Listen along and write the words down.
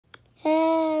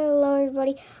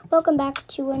everybody? Welcome back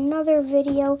to another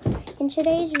video. In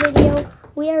today's video,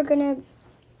 we are gonna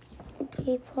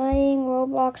be playing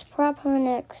Roblox Prop Hunt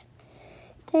X.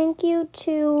 Thank you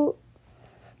to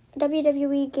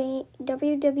WWE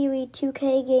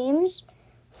 2K Games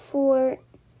for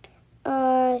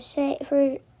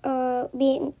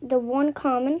being the one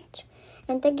comment,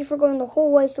 and thank you for going the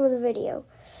whole way through the video.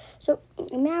 So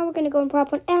now we're going to go in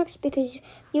Prop Hunt X because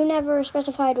you never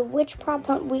specified which Prop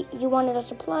Hunt you wanted us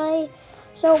to play.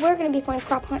 So we're going to be playing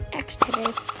Prop Hunt X today.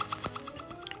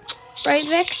 Right,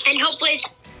 Vix? And hopefully...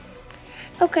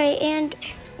 Okay, and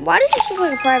why does this look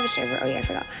like a private server? Oh yeah, I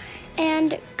forgot.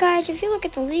 And guys, if you look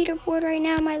at the leaderboard right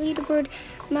now,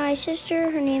 my sister,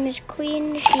 her name is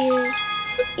Queen. She is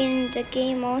in the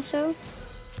game also.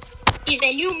 She's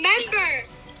a new member!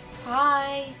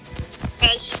 Hi.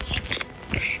 Yes.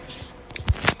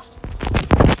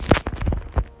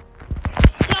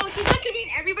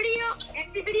 Every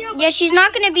video? Yeah, she's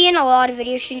not going to be in a lot of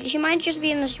videos. She might just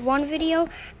be in this one video,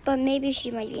 but maybe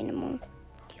she might be in more.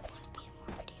 Do you want to be in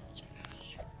more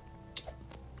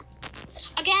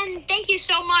videos? Again, thank you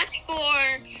so much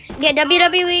for... Yeah,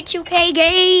 WWE 2K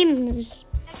Games.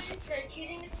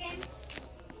 Choosing this game?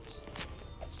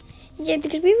 Yeah,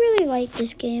 because we really like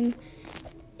this game.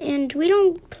 And we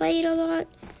don't play it a lot,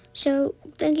 so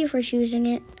thank you for choosing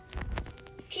it.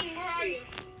 King, where are you?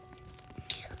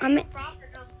 I'm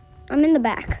in the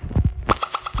back.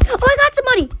 Oh, I got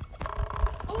somebody!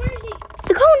 Oh, where is he?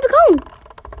 The cone!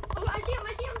 Oh, I see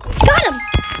him. Got him!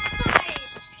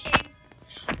 Nice, King.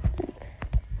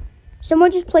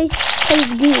 Someone just placed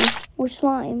goo or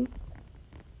slime.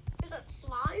 There's a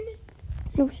slime?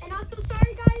 No. And I'm so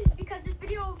sorry, guys, because this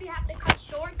video we have to cut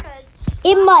short, because...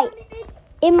 It might,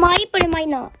 but it might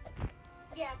not.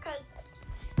 Yeah, because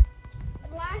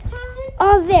last time...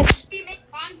 Oh, Vix. We made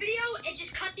one video, it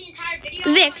just cut the entire video.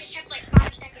 Vix. And it kept like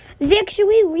 5 seconds. Vic, should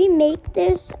we remake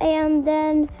this and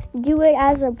then do it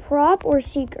as a prop or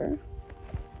seeker?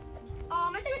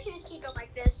 I think we should just keep it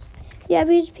like this. Yeah,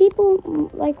 because people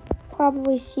like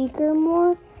probably seeker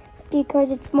more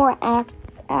because it's more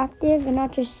active and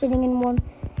not just sitting in one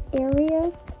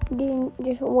area,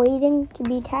 just waiting to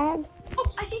be tagged.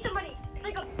 Oh, I see somebody. It's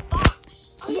like a box.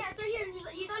 Oh yeah, it's right here.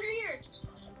 He's under here.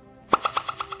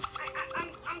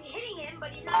 I'm hitting him, but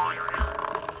he's not getting out.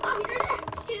 Oh, he's right there.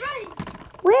 He's running.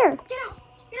 Where? Get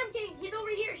him, King. He's over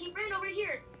here. He ran over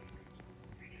here.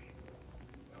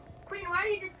 Queen, why are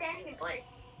you just standing in place?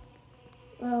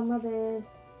 Oh, my bad.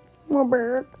 More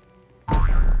bird.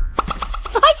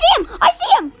 I see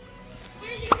him!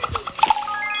 Where is he?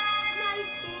 Nice,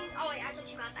 King. Oh wait, I thought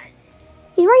you got that.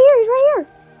 He's right here.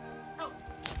 Oh.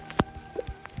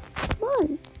 Come on.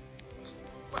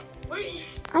 Where is he?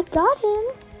 I got him.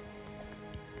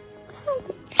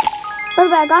 By the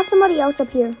way, I got somebody else up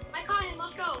here. I caught him.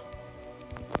 Let's go.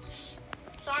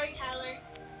 Sorry, Tyler.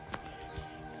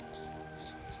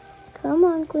 Come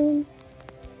on, Queen.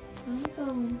 I'm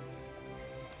going.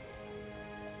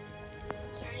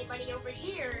 Is there anybody over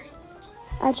here?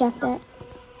 I checked that.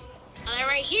 Are they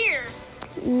right here?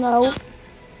 No.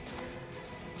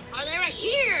 Are they right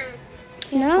here?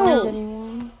 No. Find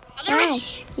anyone. Are they right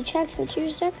here? You checked for 2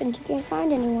 seconds. You can't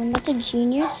find anyone. That's a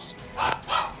genius.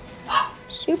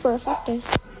 Super effective.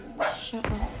 Shut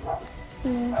up.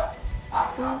 Yeah.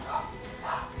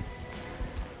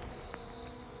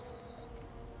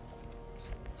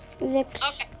 Vix.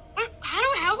 Okay.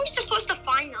 How are we supposed to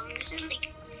find them? This is like...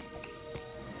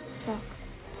 Fuck.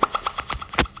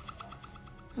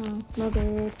 Oh, my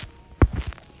bad.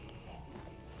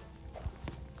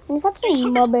 Can you stop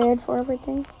saying my bad for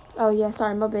everything? Oh, yeah,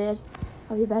 sorry, my bad.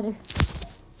 I'll be better.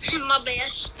 My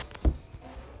bad.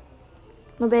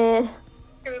 My bad.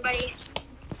 Everybody.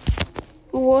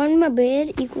 1 my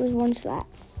bad equals 1 slap.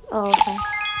 Oh, okay.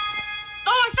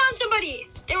 Oh, I found somebody.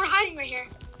 They were hiding right here.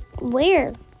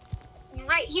 Where?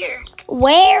 Right here.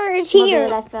 Where is My here?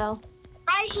 bad, I fell.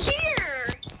 Right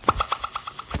here.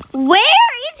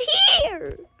 Where is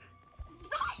here?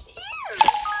 Right here.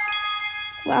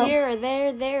 Wow. Here,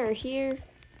 there, here.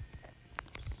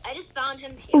 I just found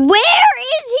him here. Where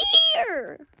is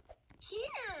here?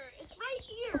 Here. It's right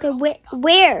here. Okay,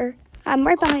 where? I'm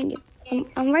right behind you.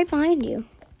 I'm right behind you.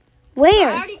 Where?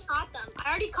 I already caught them.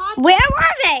 Where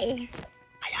were they?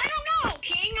 I don't know,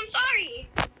 King. I'm sorry.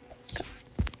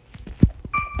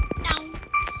 No.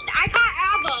 I caught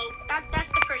Albo.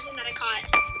 That's the person that I caught.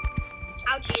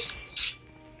 Ouchies.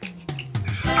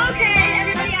 Okay,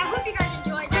 everybody. I hope you guys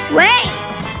enjoyed this. Wait!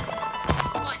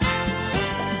 What?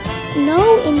 No,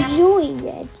 enjoy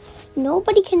yet.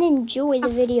 Nobody can enjoy the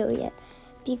video yet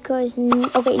because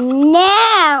okay,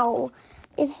 now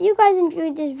if you guys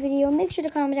enjoyed this video, make sure to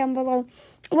comment down below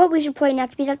what we should play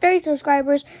next. Because at 30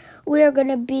 subscribers, we are going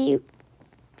to be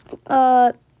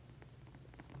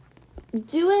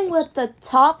doing what the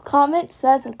top comment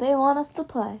says that they want us to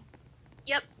play.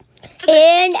 Yep.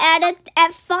 And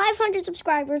at 500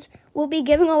 subscribers, we'll be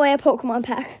giving away a Pokemon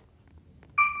pack.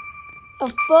 A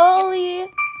fully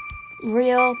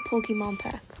real Pokemon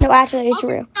pack. No, actually, it's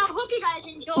real. I hope you guys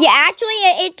enjoyed. Yeah,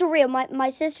 actually, it's real. My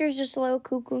sister's just a little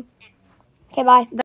cuckoo. Okay, bye.